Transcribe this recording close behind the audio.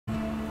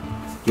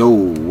Yo,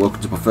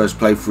 welcome to my first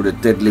playthrough of the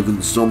Dead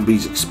Living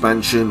Zombies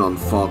expansion on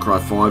Far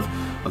Cry 5.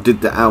 I did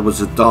the Hours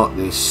of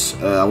Darkness.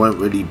 I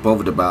wasn't really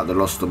bothered about the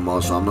Lost on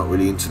Mars, so I'm not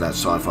really into that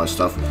sci-fi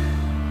stuff.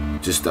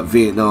 Just that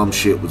Vietnam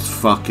shit was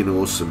fucking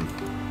awesome.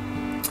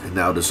 And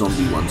now the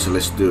zombie one, so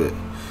let's do it.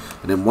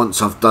 And then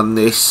once I've done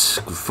this,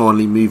 I can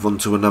finally move on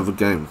to another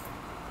game.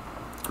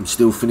 I'm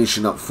still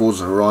finishing up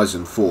Forza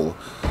Horizon 4,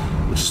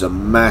 which is a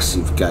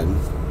massive game.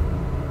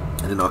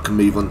 And then I can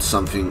move on to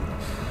something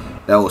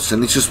else,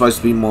 and this is supposed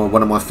to be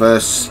one of my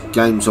first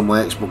games on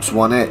my Xbox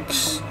One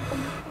X,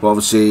 but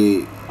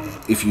obviously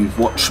if you've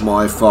watched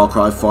my Far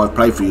Cry 5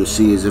 playthrough, you'll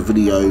see there's a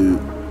video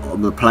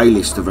on the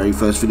playlist, the very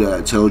first video,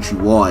 that tells you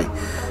why,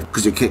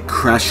 because it kept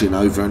crashing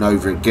over and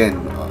over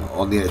again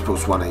on the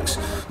Xbox One X.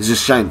 It's a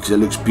shame because it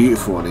looks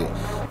beautiful on it,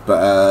 but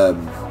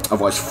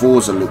otherwise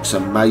Forza looks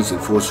amazing.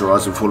 Forza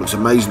Horizon 4 looks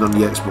amazing on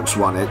the Xbox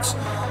One X,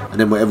 and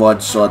then whatever I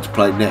decide to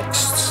play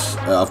next,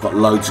 I've got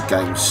loads of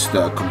games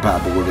that are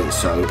compatible with it,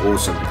 so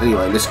awesome.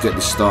 Anyway, let's get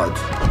this started.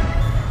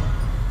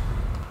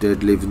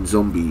 Dead Living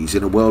Zombies.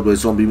 In a world where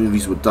zombie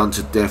movies were done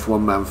to death,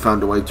 one man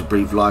found a way to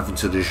breathe life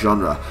into the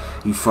genre.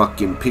 He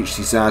fucking pitched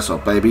his ass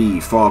off, baby.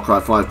 Far Cry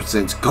 5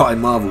 presents Guy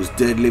Marvel's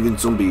Dead Living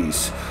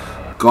Zombies.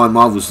 Guy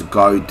Marvel's the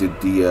guy who did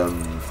the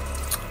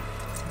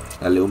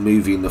that little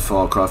movie in the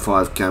Far Cry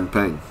 5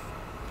 campaign.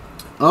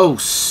 Oh,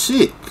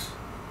 sick.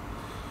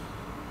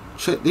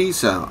 Check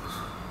these out.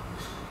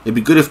 It'd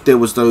be good if there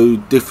was those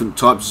different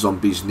types of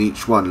zombies in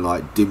each one,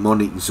 like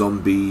demonic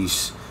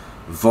zombies,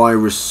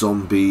 virus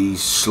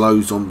zombies,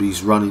 slow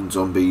zombies, running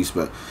zombies,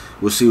 but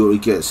we'll see what we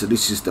get. So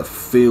this is the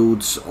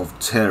Fields of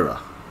Terror.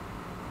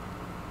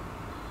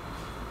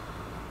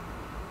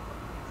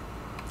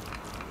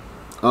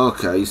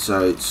 Okay,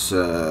 so it's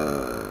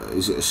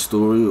is it a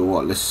story or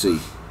what? Let's see.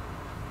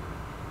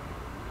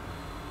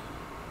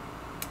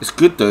 It's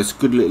good though, it's a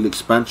good little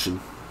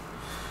expansion,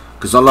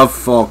 because I love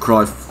Far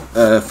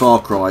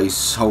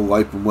Cry's whole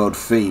open world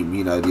theme,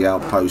 you know, the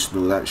outpost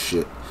and all that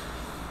shit.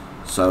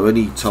 So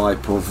any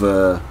type of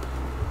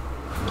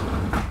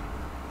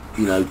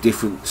you know,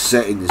 different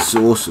setting is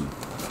awesome.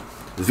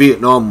 The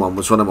Vietnam one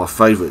was one of my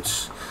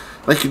favourites.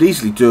 They could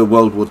easily do a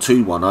World War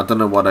II one. I don't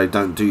know why they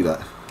don't do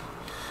that.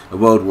 A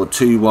World War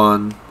II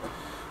one.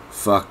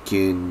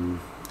 Fucking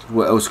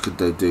what else could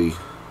they do?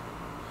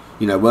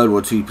 You know, World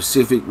War II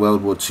Pacific,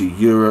 World War II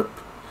Europe.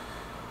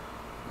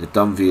 They've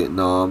done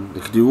Vietnam. They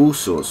could do all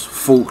sorts.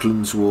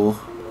 Falklands War.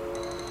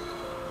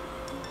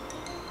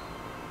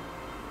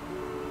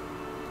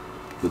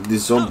 But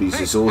this zombies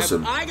is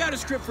awesome. I got a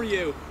script for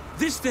you.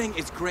 This thing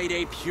is grade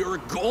A pure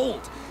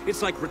gold.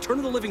 It's like Return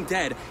of the Living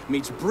Dead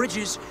meets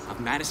Bridges of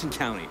Madison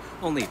County.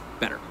 Only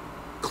better.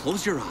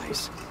 Close your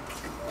eyes.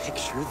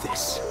 Picture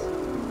this.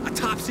 A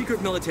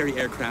top-secret military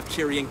aircraft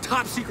carrying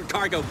top-secret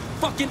cargo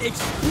fucking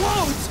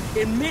explodes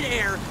in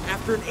mid-air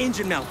after an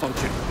engine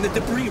malfunction, and the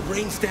debris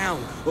rains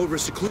down over a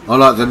secluded... I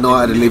like the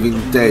Night of the Living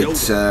Dead.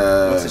 What's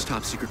this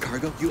top-secret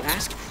cargo, you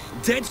ask?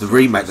 The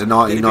remake, the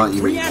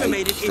 1990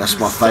 remake. That's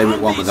my favourite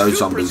one with those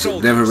zombies.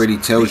 It never really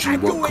tells you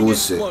what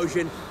caused it.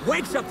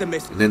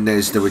 And then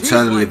there's the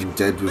Return of the Living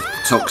Dead with the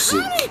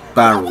toxic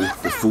barrel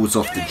that falls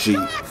off the Jeep.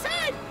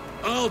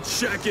 I'll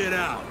check it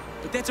out.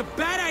 But that's a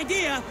bad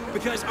idea,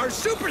 because our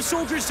super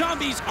soldier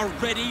zombies are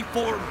ready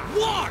for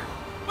war!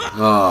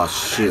 Oh,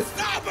 shit.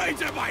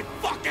 Zombies in my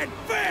fucking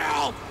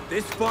field!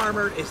 This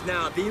farmer is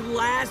now the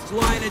last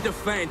line of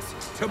defense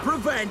to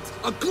prevent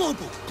a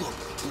global.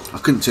 I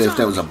couldn't tell if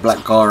that was a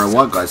black guy or a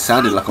white guy. It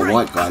sounded like a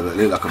white guy, but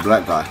it looked like a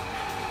black guy.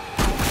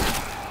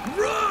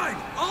 Run!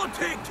 I'll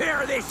take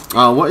care of this!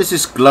 Oh, what is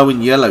this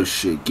glowing yellow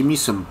shit? Give me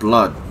some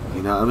blood.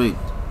 You know what I mean?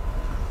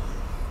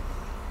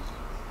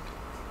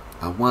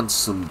 I want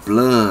some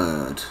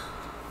blood.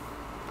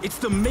 It's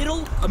the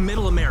middle of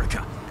Middle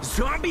America.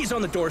 Zombies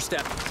on the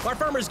doorstep. Our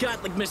farmer's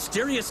got like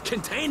mysterious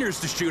containers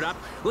to shoot up.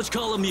 Let's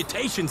call them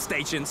mutation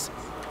stations.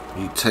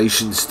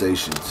 Mutation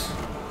stations.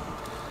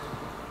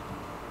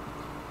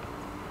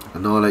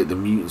 Annihilate the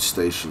mutant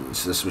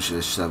stations. That's what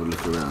let's just have a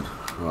look around.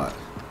 Right.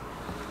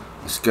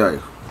 Let's go.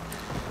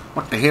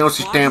 What the hell's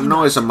this damn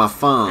noise on my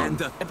phone?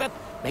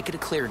 Make it a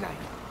clear night.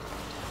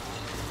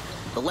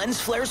 The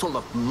lens flares will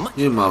look much...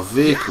 In my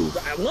vehicle.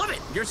 Yeah, I love it.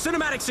 Your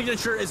cinematic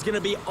signature is going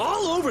to be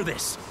all over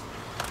this.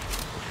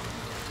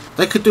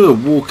 They could do a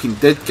Walking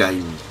Dead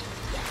game.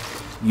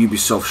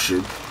 Ubisoft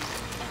should.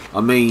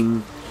 I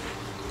mean,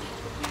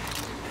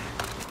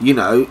 you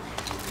know,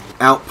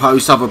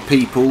 outposts, other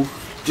people.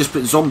 Just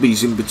put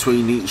zombies in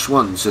between each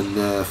ones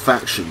and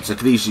factions. They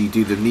could easily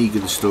do the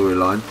Negan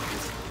storyline.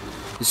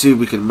 Let's see if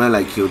we can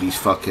melee kill these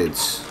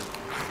fuckheads.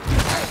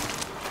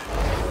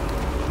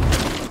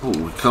 Oh,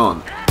 we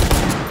can't.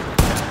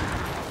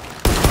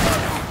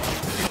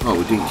 Oh,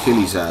 we didn't kill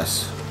his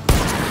ass.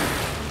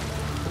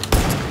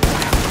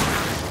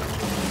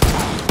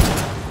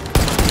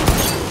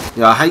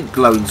 Yeah, I hate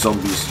glowing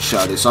zombies to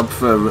shout this. I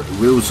prefer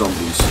real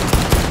zombies.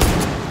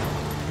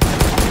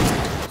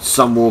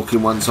 Some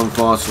walking ones, some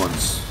fast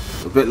ones.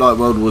 A bit like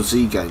World War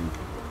Z game.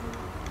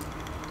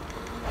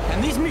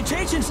 And these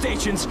mutation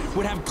stations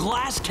would have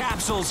glass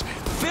capsules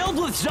filled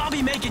with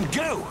zombie-making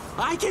goo.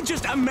 I can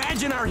just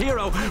imagine our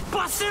hero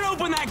busting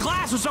open that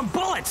glass with some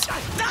bullets.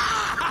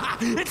 Ah!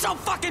 It's so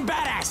fucking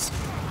badass.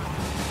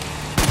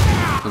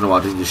 I don't know why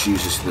I didn't just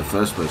use this in the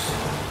first place.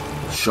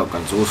 The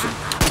shotgun's awesome.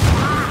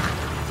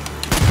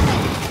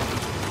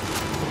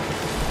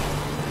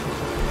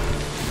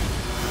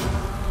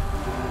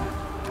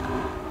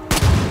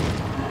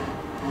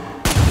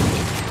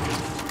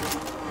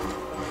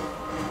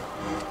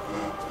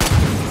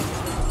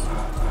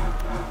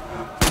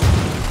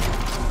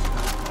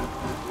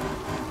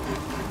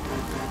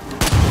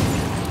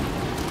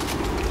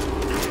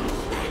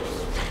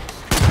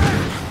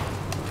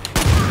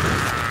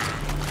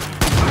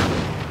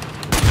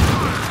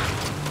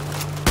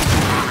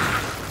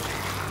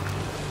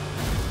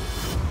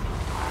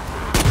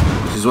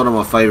 This is one of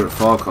my favourite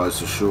Far Cry's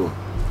for sure.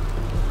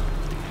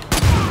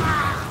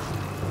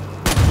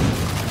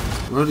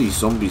 Where are these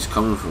zombies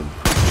coming from?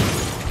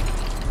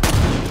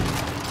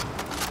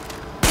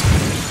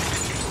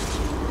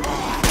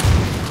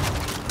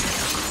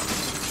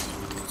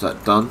 Is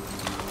that done?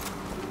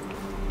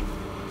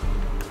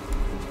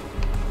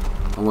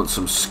 I want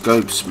some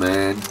scopes,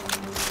 man.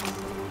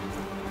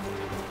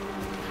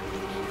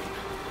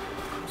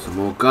 Some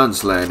more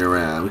guns laying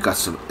around. We got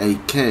some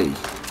AK.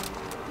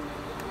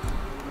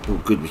 Oh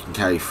good, we can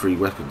carry 3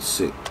 weapons,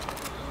 sick.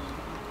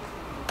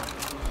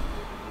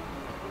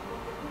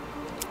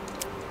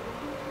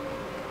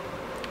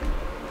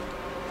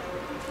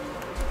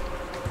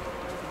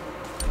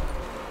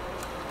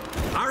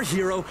 Our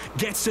hero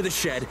gets to the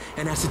shed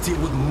and has to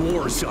deal with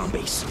more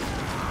zombies.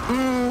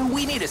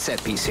 We need a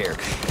set piece here.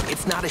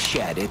 It's not a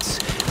shed, it's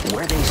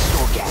where they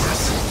store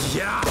gas.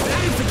 Yeah,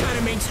 that is the kind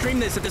of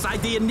mainstreamness that this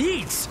idea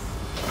needs.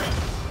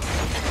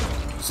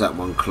 Is that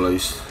one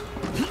close?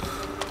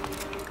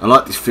 I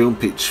like this film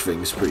pitch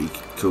thing, it's pretty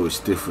cool, it's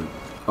different.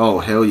 Oh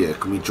hell yeah,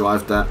 can we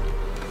drive that?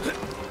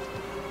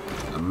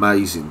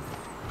 Amazing.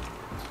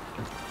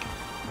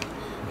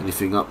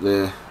 Anything up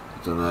there?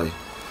 I don't know.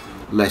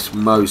 Let's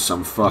mow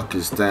some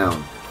fuckers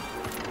down.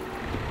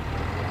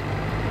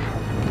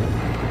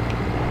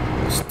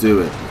 Let's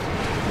do it.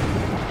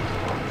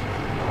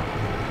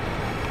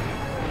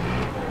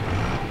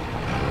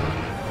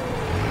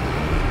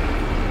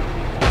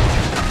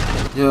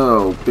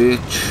 Yo,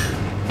 bitch.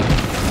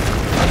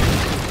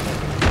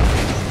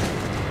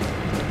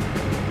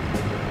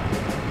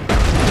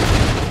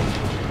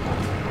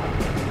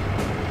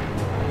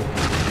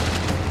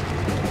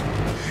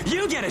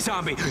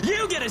 Zombie,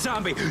 you get a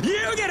zombie,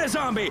 you get a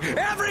zombie,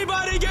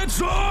 everybody gets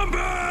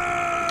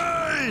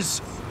zombies!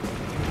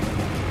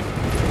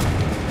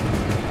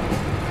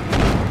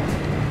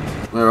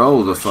 Where are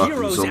all the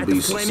fucking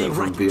zombies except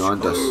from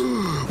behind us?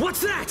 What's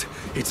that?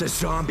 It's a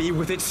zombie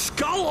with its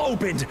skull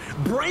opened,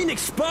 brain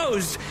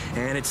exposed,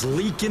 and it's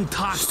leaking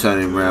toxic. Just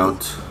turning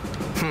round.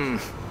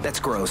 That's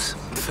gross.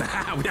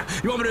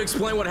 You want me to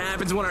explain what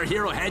happens when our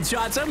hero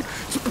headshots him?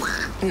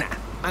 Nah,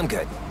 I'm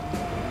good.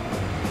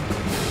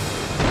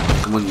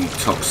 Come on, you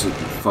toxic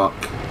fuck.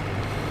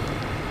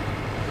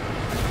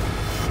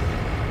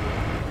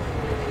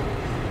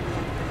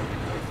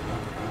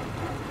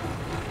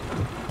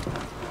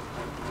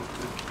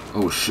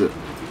 Oh shit.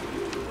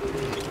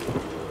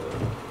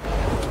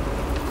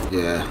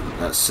 Yeah,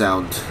 that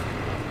sound.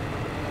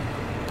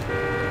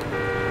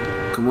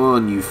 Come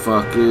on, you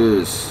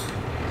fuckers.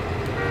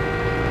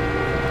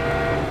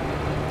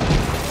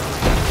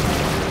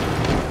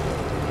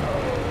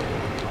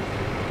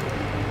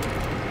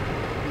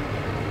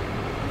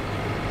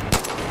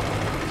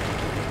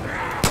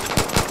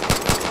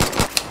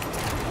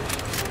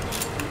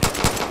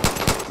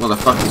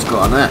 Motherfucker's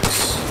got an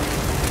axe.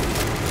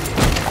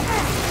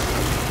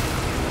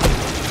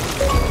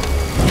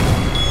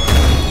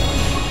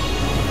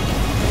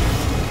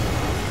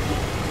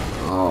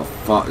 Oh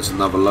fuck, there's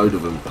another load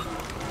of them.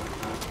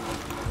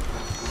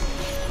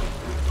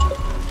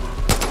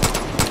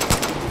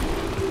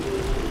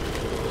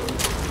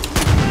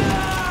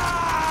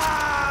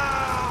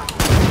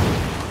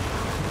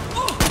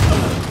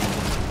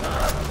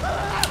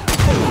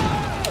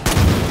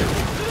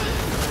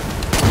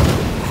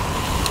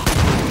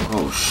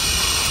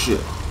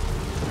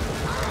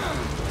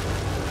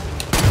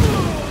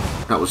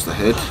 That was the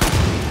head.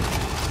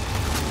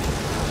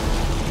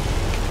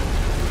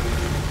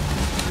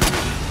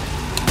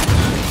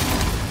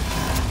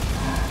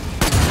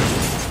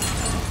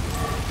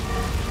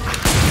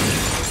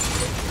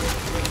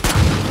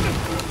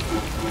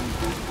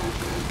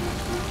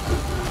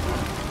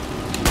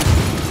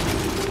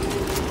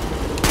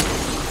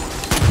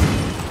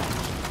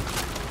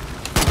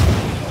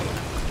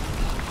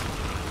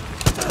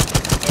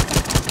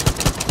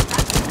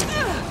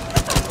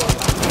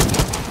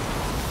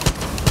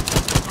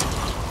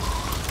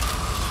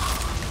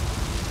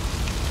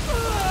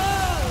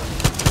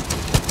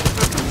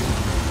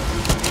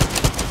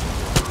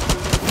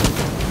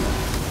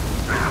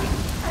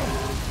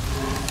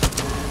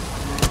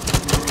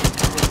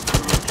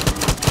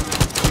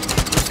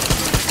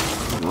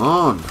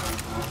 On.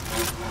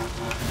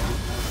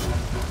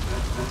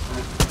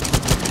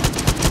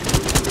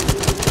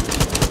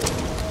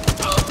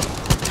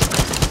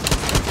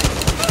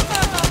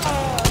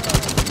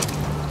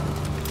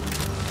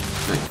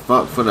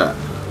 fuck for that.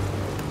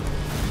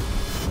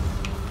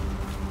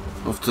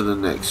 Off to the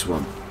next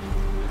one.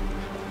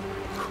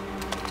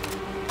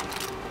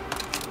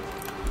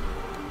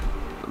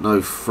 No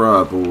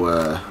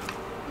throwable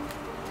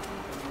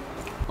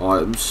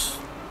items.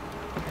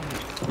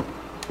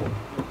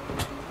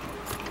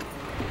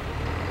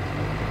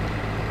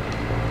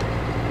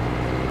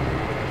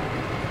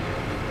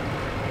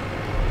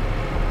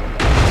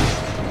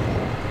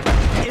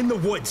 In the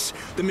woods,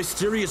 the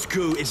mysterious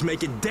goo is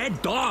making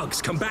dead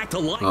dogs come back to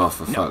life. Oh,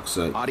 for fuck's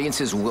sake.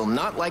 Audiences will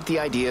not like the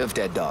idea of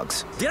dead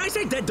dogs. Did I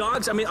say dead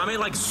dogs? I mean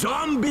like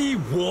zombie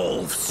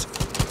wolves.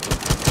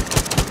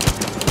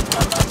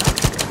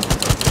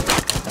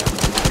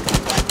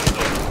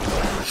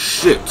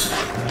 Shit.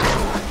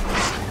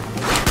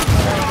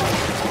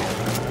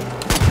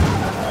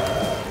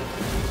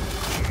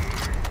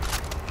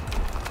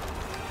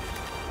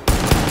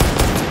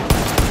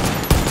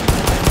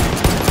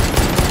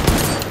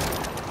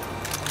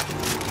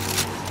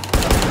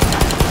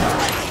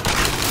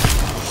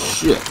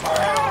 Shit.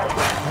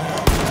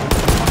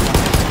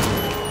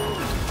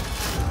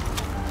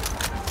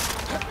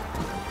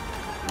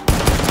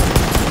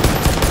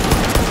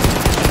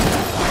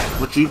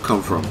 Where'd you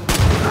come from?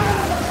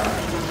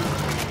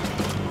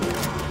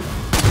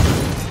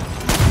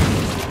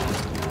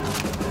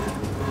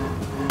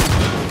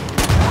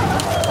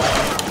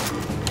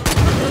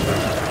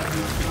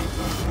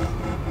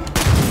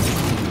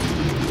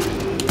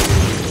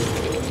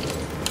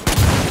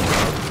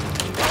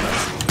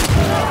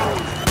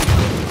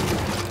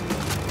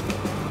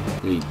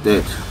 He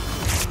dead.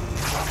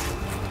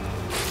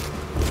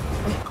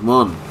 Come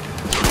on.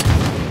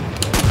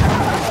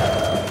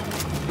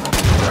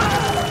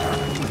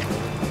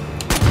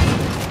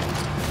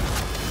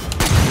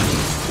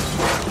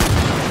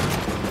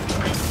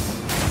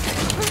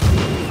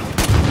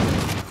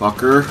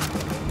 Fucker.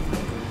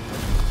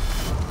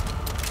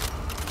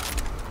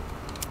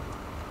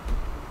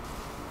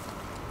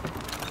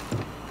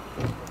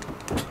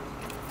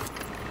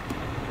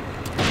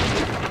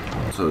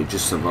 So he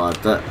just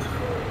survived that.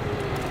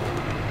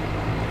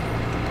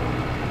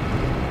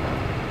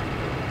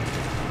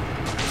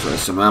 So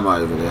there's some ammo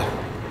over there.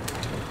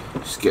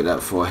 Just get that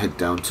before I head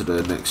down to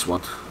the next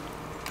one.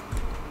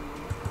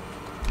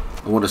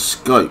 I want a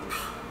scope.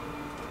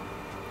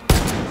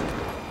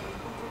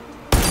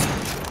 I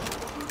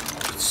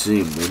can see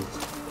him then.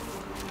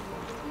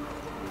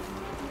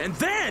 And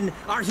then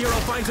our hero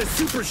finds a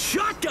super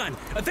shotgun.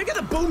 Think of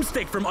the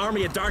boomstick from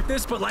Army of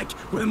Darkness, but like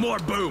with more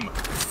boom.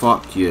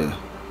 Fuck yeah.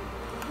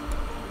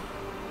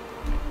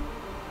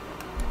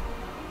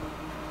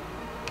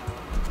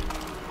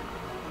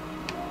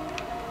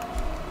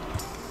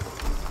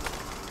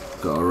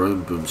 Got our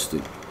own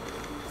boomstick.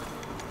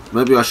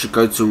 Maybe I should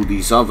go to all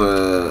these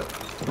other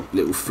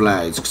little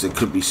flags because there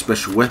could be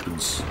special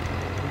weapons.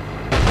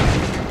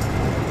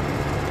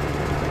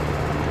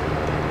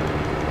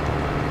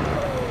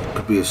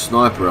 Could be a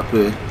sniper up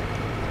here.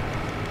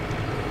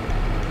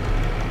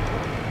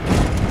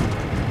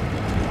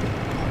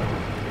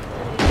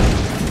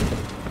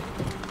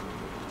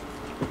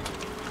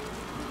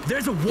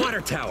 There's a water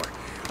tower.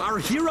 Our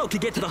hero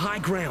could get to the high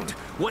ground.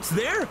 What's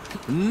there?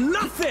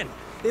 Nothing!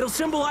 It'll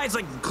symbolize,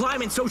 like,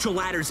 climbing social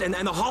ladders and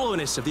the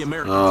hollowness of the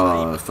American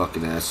dream.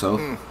 Fucking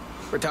asshole.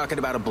 We're talking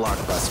about a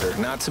blockbuster,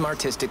 not some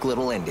artistic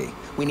little indie.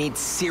 We need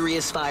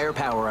serious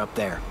firepower up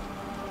there.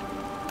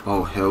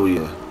 Oh, hell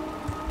yeah.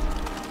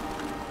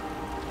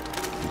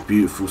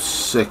 Beautiful,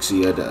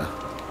 sexy Edda.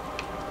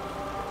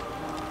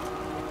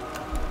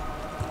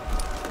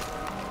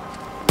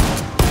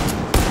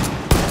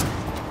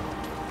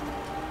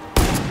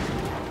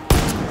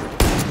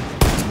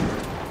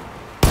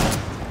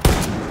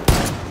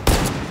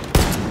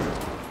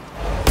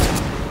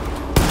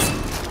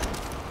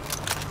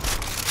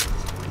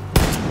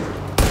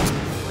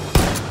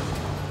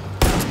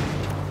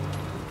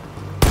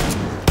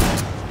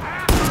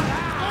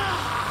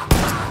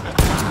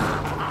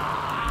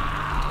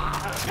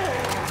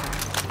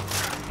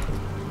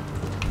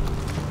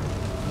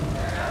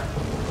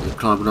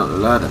 Climbing up the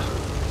ladder.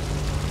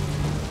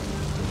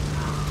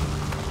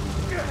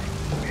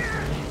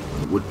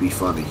 It would be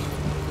funny.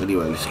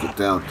 Anyway, let's get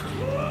down.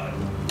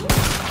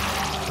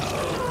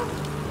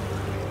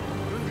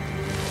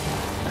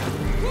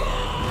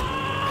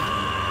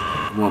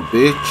 Come on,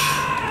 bitch.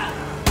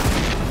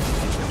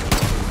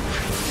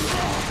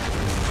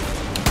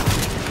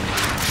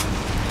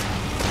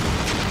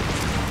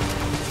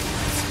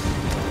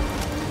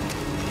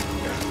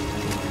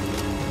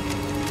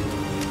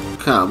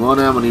 Come on,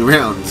 how many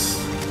rounds?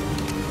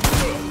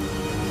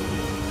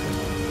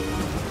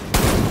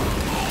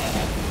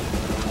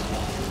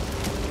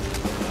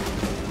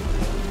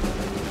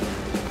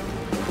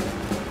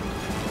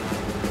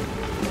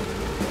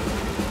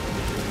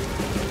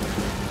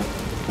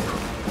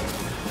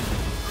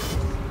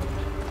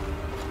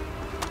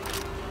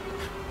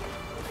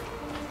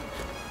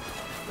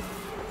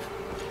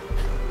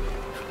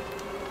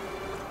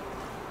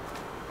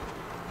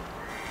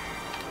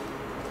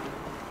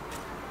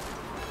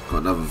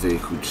 Got another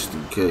vehicle just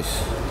in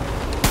case.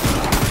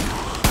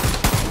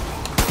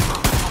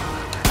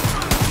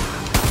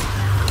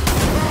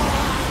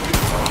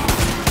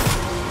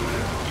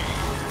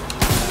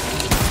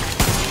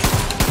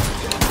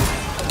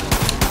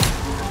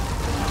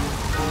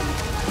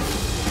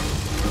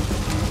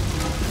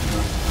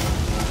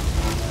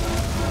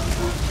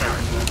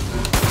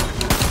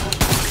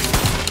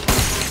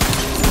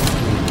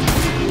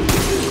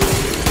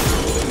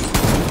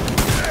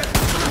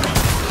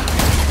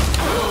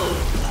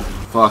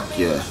 Fuck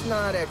yeah. It's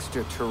not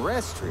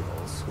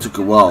extraterrestrials. Took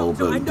a while,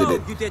 but I we did know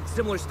it. you did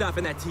similar stuff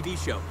in that TV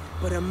show,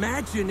 but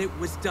imagine it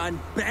was done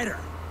better.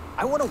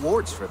 I won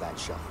awards for that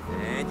show.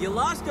 And you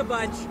lost a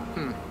bunch.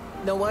 You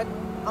know what?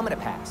 I'm gonna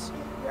pass.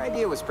 Your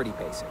idea was pretty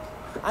basic.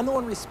 I'm the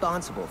one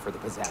responsible for the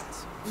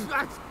pizzazz.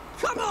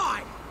 Come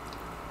on!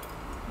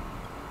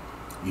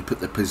 You put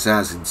the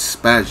pizzazz in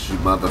spaz, you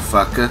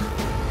motherfucker.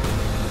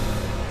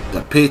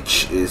 The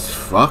pitch is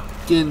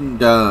fucking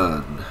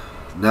done.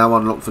 Now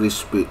unlock for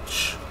this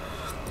bitch.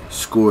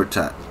 Score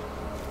attack.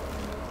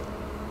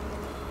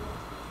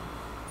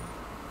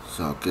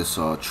 So I guess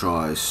I'll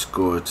try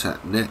score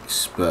attack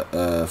next. But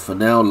for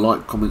now,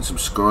 like, comment,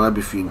 subscribe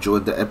if you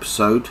enjoyed the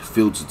episode.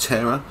 Fields of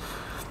Terror.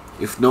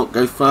 If not,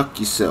 go fuck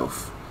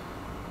yourself.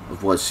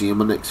 Otherwise, see you in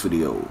my next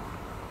video.